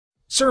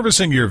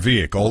Servicing your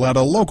vehicle at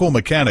a local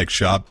mechanic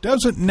shop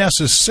doesn't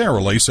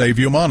necessarily save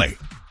you money.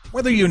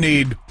 Whether you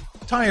need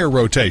tire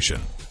rotation,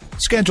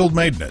 scheduled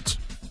maintenance,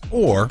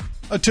 or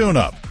a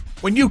tune-up,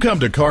 when you come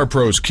to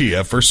CarPros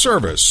Kia for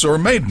service or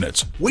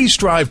maintenance, we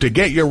strive to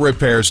get your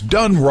repairs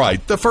done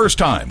right the first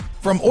time.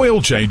 From oil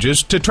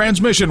changes to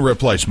transmission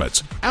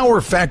replacements,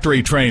 our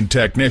factory-trained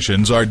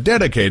technicians are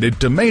dedicated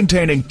to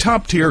maintaining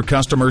top-tier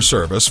customer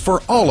service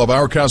for all of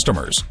our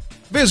customers.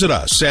 Visit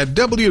us at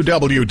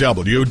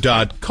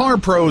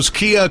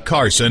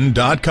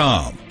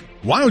www.carproskiacarson.com.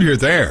 While you're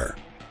there,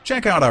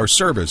 check out our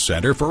service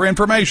center for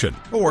information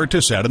or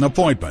to set an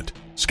appointment.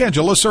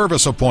 Schedule a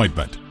service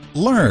appointment.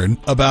 Learn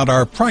about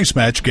our price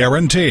match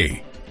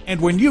guarantee. And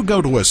when you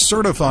go to a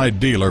certified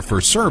dealer for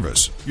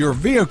service, your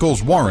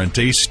vehicle's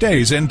warranty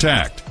stays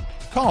intact.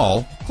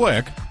 Call,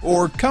 click,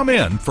 or come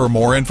in for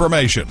more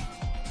information.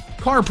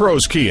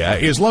 CarPros Kia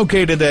is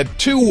located at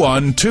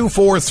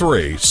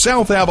 21243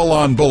 South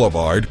Avalon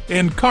Boulevard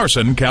in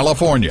Carson,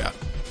 California.